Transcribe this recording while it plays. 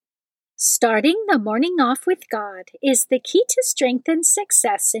Starting the morning off with God is the key to strength and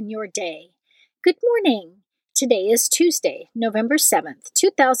success in your day. Good morning. Today is Tuesday, November 7th,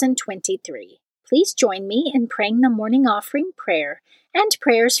 2023. Please join me in praying the morning offering prayer and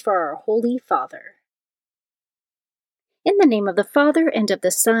prayers for our Holy Father. In the name of the Father, and of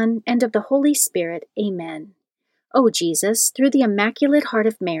the Son, and of the Holy Spirit, Amen. O Jesus, through the Immaculate Heart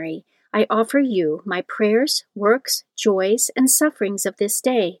of Mary, I offer you my prayers, works, joys, and sufferings of this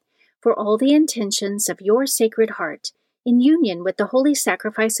day, for all the intentions of your Sacred Heart, in union with the holy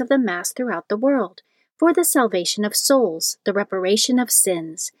sacrifice of the Mass throughout the world, for the salvation of souls, the reparation of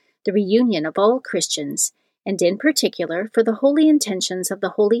sins, the reunion of all Christians, and in particular for the holy intentions of the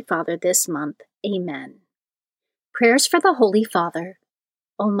Holy Father this month. Amen. Prayers for the Holy Father.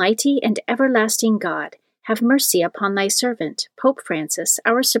 Almighty and everlasting God, have mercy upon thy servant, Pope Francis,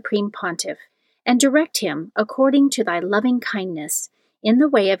 our Supreme Pontiff, and direct him, according to thy loving kindness, in the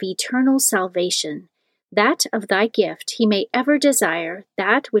way of eternal salvation, that of thy gift he may ever desire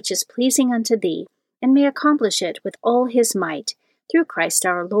that which is pleasing unto thee, and may accomplish it with all his might, through Christ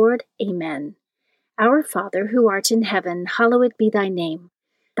our Lord. Amen. Our Father, who art in heaven, hallowed be thy name.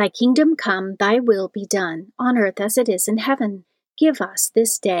 Thy kingdom come, thy will be done, on earth as it is in heaven. Give us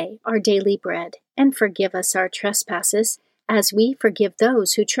this day our daily bread, and forgive us our trespasses, as we forgive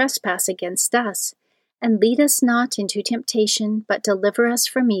those who trespass against us. And lead us not into temptation, but deliver us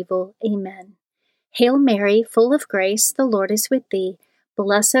from evil. Amen. Hail Mary, full of grace, the Lord is with thee.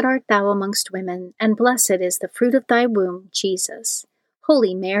 Blessed art thou amongst women, and blessed is the fruit of thy womb, Jesus.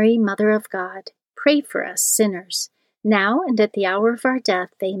 Holy Mary, Mother of God, pray for us sinners, now and at the hour of our death.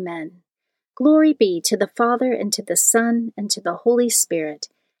 Amen. Glory be to the Father, and to the Son, and to the Holy Spirit,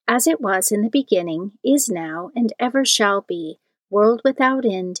 as it was in the beginning, is now, and ever shall be, world without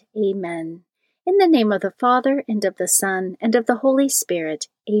end. Amen. In the name of the Father, and of the Son, and of the Holy Spirit.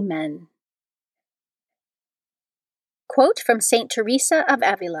 Amen. Quote from Saint Teresa of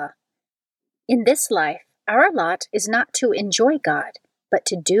Avila. In this life, our lot is not to enjoy God, but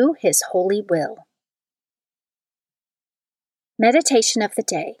to do His holy will. Meditation of the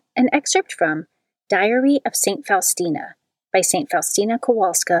Day, an excerpt from Diary of St. Faustina by St. Faustina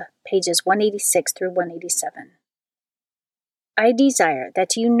Kowalska, pages 186 through 187. I desire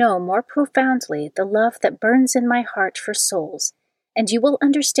that you know more profoundly the love that burns in my heart for souls, and you will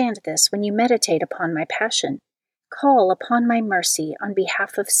understand this when you meditate upon my passion. Call upon my mercy on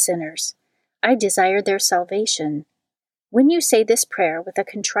behalf of sinners. I desire their salvation. When you say this prayer with a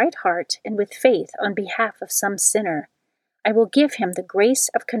contrite heart and with faith on behalf of some sinner, I will give him the grace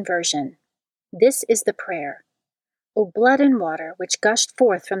of conversion. This is the prayer. O blood and water which gushed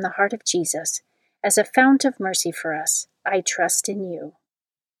forth from the heart of Jesus, as a fount of mercy for us, I trust in you.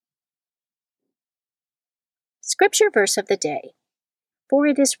 Scripture verse of the day. For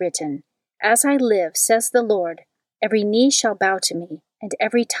it is written, As I live, says the Lord, every knee shall bow to me, and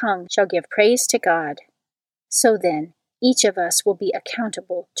every tongue shall give praise to God. So then, each of us will be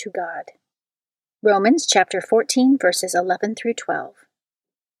accountable to God. Romans chapter 14, verses 11 through 12.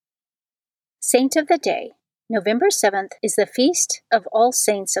 Saint of the Day. November 7th is the feast of All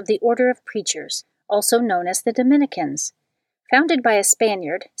Saints of the Order of Preachers, also known as the Dominicans. Founded by a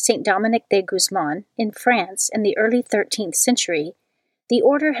Spaniard, Saint Dominic de Guzman, in France in the early 13th century, the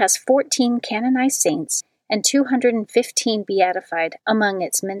order has 14 canonized saints and 215 beatified among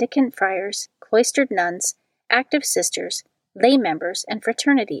its mendicant friars, cloistered nuns, active sisters, lay members, and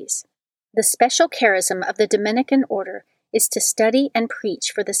fraternities. The special charism of the Dominican order is to study and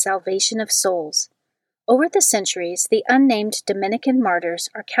preach for the salvation of souls. Over the centuries, the unnamed Dominican martyrs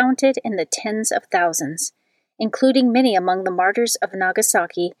are counted in the tens of thousands, including many among the martyrs of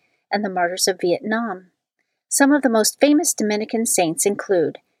Nagasaki and the martyrs of Vietnam. Some of the most famous Dominican saints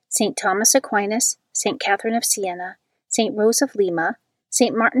include St. Thomas Aquinas, St. Catherine of Siena, St. Rose of Lima,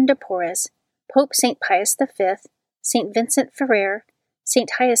 St. Martin de Porres, Pope St. Pius V, St. Vincent Ferrer, St.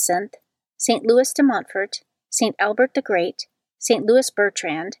 Hyacinth, St. Louis de Montfort, St. Albert the Great, St. Louis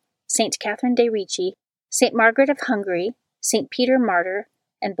Bertrand, St. Catherine de' Ricci, St. Margaret of Hungary, St. Peter Martyr,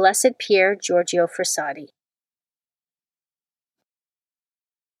 and Blessed Pier Giorgio Frassati.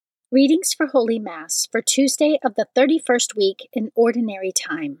 Readings for Holy Mass for Tuesday of the 31st week in Ordinary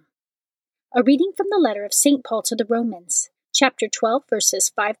Time. A reading from the letter of St. Paul to the Romans, chapter 12, verses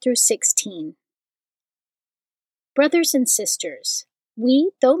 5 through 16. Brothers and sisters,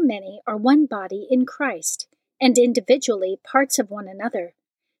 we, though many, are one body in Christ, and individually parts of one another.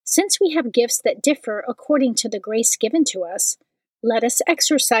 Since we have gifts that differ according to the grace given to us, let us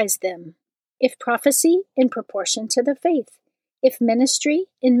exercise them. If prophecy, in proportion to the faith. If ministry,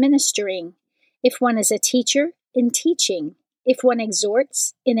 in ministering. If one is a teacher, in teaching. if one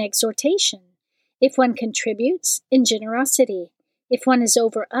exhorts, in exhortation, if one contributes, in generosity, if one is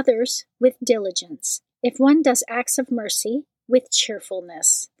over others, with diligence, if one does acts of mercy, with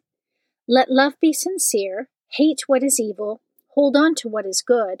cheerfulness. Let love be sincere, hate what is evil, hold on to what is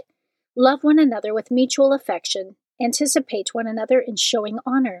good, love one another with mutual affection, anticipate one another in showing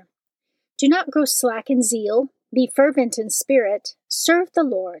honor. Do not grow slack in zeal, be fervent in spirit, serve the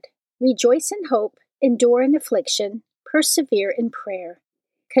Lord, rejoice in hope, endure in affliction, persevere in prayer.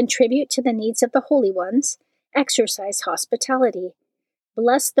 Contribute to the needs of the holy ones, exercise hospitality.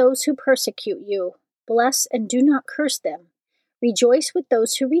 Bless those who persecute you, bless and do not curse them. Rejoice with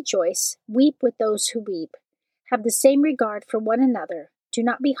those who rejoice, weep with those who weep. Have the same regard for one another. Do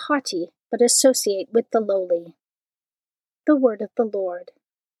not be haughty, but associate with the lowly. The Word of the Lord.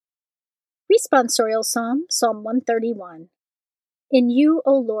 Responsorial Psalm, Psalm 131. In you,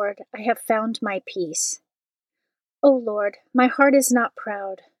 O Lord, I have found my peace. O Lord, my heart is not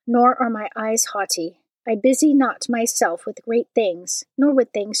proud, nor are my eyes haughty. I busy not myself with great things, nor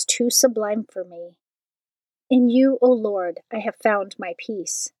with things too sublime for me. In you, O Lord, I have found my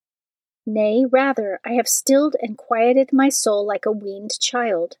peace. Nay, rather, I have stilled and quieted my soul like a weaned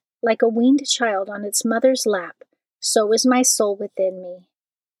child on its mother's lap, so is my soul within me.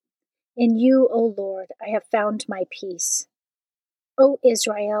 In you, O Lord, I have found my peace. O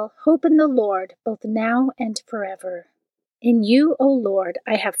Israel, hope in the Lord, both now and forever. In you, O Lord,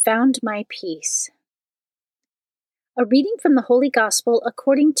 I have found my peace. A reading from the Holy Gospel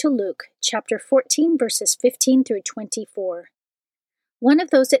according to Luke, chapter 14, verses 15 through 24. One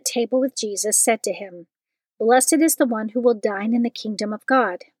of those at table with Jesus said to him, "Blessed is the one who will dine in the kingdom of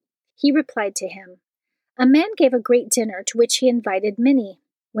God." He replied to him, "A man gave a great dinner to which he invited many.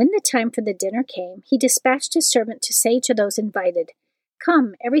 When the time for the dinner came, he dispatched his servant to say to those invited,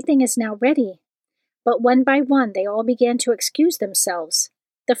 'Come, everything is now ready.' But one by one they all began to excuse themselves.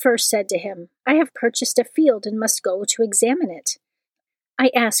 The first said to him, 'I have purchased a field and must go to examine it.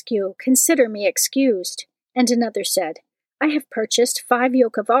 I ask you, consider me excused.' And another said, 'I have purchased 5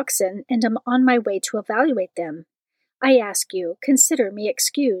 yoke of oxen and am on my way to evaluate them. I ask you, consider me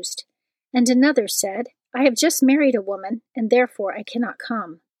excused.' And another said, 'I have just married a woman, and therefore I cannot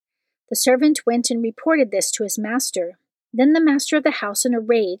come.' The servant went and reported this to his master. Then the master of the house, in a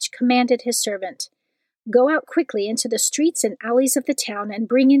rage, commanded his servant, 'Go out quickly into the streets and alleys of the town and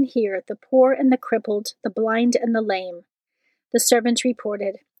bring in here the poor and the crippled, the blind and the lame.' The servant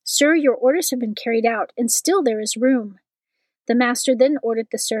reported, 'Sir, your orders have been carried out, and still there is room.' The master then ordered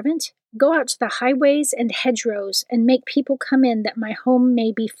the servant, 'Go out to the highways and hedgerows and make people come in that my home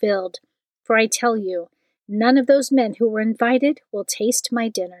may be filled. For I tell you, none of those men who were invited will taste my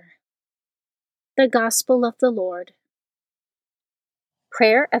dinner.'" The Gospel of the Lord.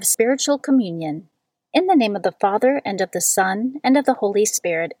 Prayer of Spiritual Communion. In the name of the Father, and of the Son, and of the Holy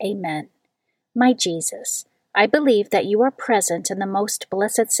Spirit. Amen. My Jesus, I believe that you are present in the most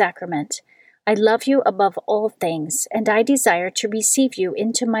blessed sacrament. I love you above all things, and I desire to receive you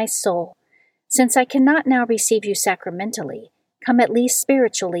into my soul. Since I cannot now receive you sacramentally, come at least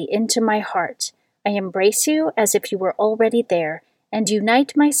spiritually into my heart. I embrace you as if you were already there, and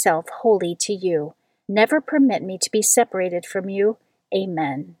unite myself wholly to you. Never permit me to be separated from you.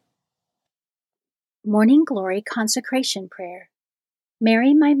 Amen. Morning Glory Consecration Prayer.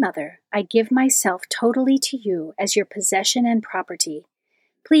 Mary, my mother, I give myself totally to you as your possession and property.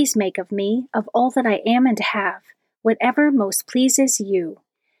 Please make of me, of all that I am and have, whatever most pleases you.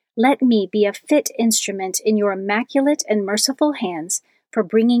 Let me be a fit instrument in your immaculate and merciful hands for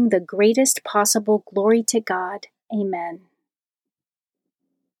bringing the greatest possible glory to God. Amen.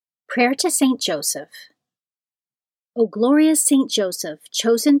 Prayer to Saint Joseph. O glorious Saint Joseph,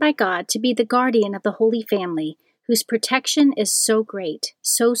 chosen by God to be the guardian of the Holy Family, whose protection is so great,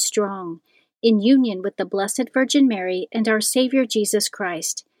 so strong, in union with the Blessed Virgin Mary and our Savior Jesus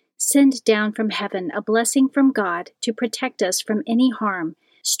Christ, send down from heaven a blessing from God to protect us from any harm,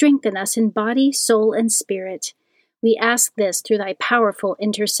 strengthen us in body, soul, and spirit. We ask this through thy powerful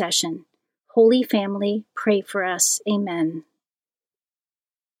intercession. Holy Family, pray for us. Amen.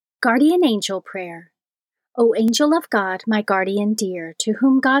 Guardian Angel Prayer. O angel of God, my guardian dear, to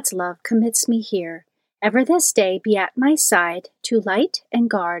whom God's love commits me here, ever this day be at my side, to light and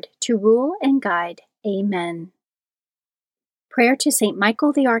guard, to rule and guide. Amen. Prayer to Saint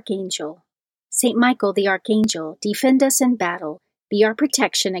Michael the Archangel. Saint Michael the Archangel, defend us in battle, be our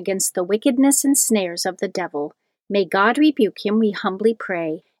protection against the wickedness and snares of the devil. May God rebuke him, we humbly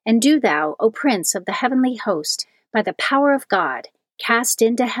pray, and do thou, O Prince of the heavenly host, by the power of God, cast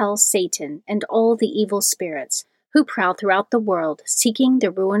into hell Satan and all the evil spirits who prowl throughout the world, seeking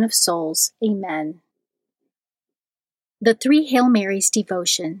the ruin of souls. Amen. The Three Hail Marys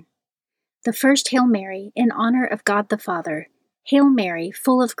Devotion. The first Hail Mary, in honor of God the Father. Hail Mary,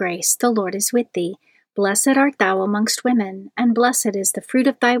 full of grace, the Lord is with thee. Blessed art thou amongst women, and blessed is the fruit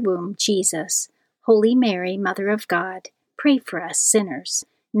of thy womb, Jesus. Holy Mary, Mother of God, pray for us sinners,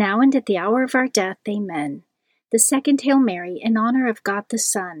 now and at the hour of our death. Amen. The second Hail Mary, in honor of God the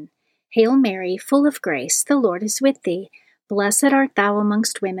Son. Hail Mary, full of grace, the Lord is with thee. Blessed art thou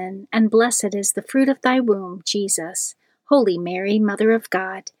amongst women, and blessed is the fruit of thy womb, Jesus. Holy Mary, Mother of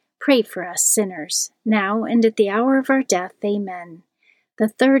God, pray for us sinners, now and at the hour of our death. Amen. The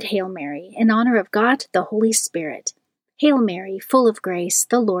third Hail Mary, in honor of God the Holy Spirit. Hail Mary, full of grace,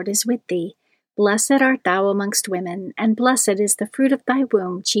 the Lord is with thee. Blessed art thou amongst women, and blessed is the fruit of thy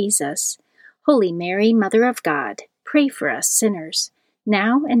womb, Jesus. Holy Mary, Mother of God, pray for us sinners,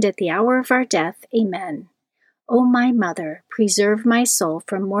 now and at the hour of our death. Amen. O my Mother, preserve my soul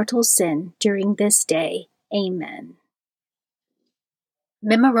from mortal sin during this day. Amen.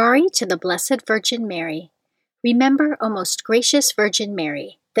 Memorare to the Blessed Virgin Mary. Remember, O most gracious Virgin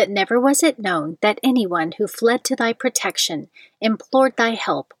Mary, that never was it known that anyone who fled to thy protection, implored thy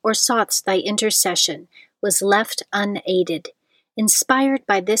help, or sought thy intercession, was left unaided. Inspired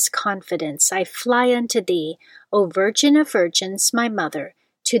by this confidence, I fly unto thee, O Virgin of Virgins, my Mother.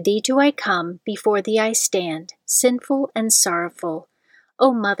 To thee do I come, before thee I stand, sinful and sorrowful.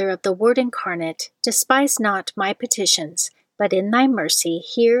 O Mother of the Word incarnate, despise not my petitions, but in thy mercy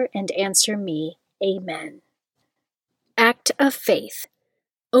hear and answer me. Amen. Act of Faith.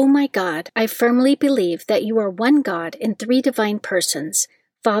 O my God, I firmly believe that you are one God in three divine persons,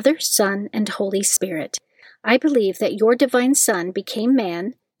 Father, Son, and Holy Spirit. I believe that your divine Son became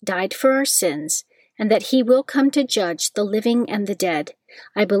man, died for our sins, and that he will come to judge the living and the dead.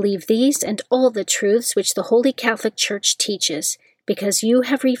 I believe these and all the truths which the Holy Catholic Church teaches, because you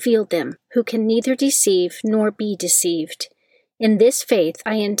have revealed them, who can neither deceive nor be deceived. In this faith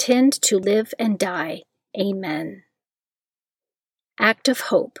I intend to live and die. Amen. Act of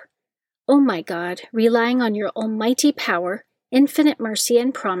Hope. O my God, relying on your almighty power, infinite mercy,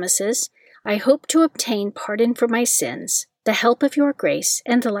 and promises, I hope to obtain pardon for my sins, the help of your grace,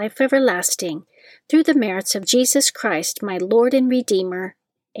 and the life everlasting, through the merits of Jesus Christ, my Lord and Redeemer.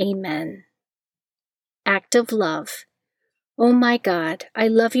 Amen. Act of Love. O my God, I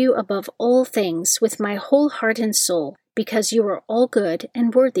love you above all things with my whole heart and soul, because you are all good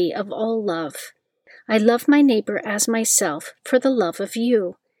and worthy of all love. I love my neighbor as myself for the love of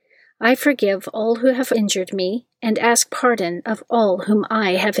you. I forgive all who have injured me, and ask pardon of all whom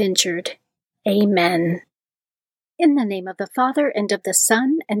I have injured. Amen. In the name of the Father, and of the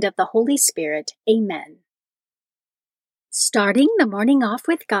Son, and of the Holy Spirit. Amen. Starting the morning off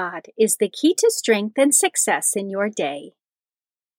with God is the key to strength and success in your day.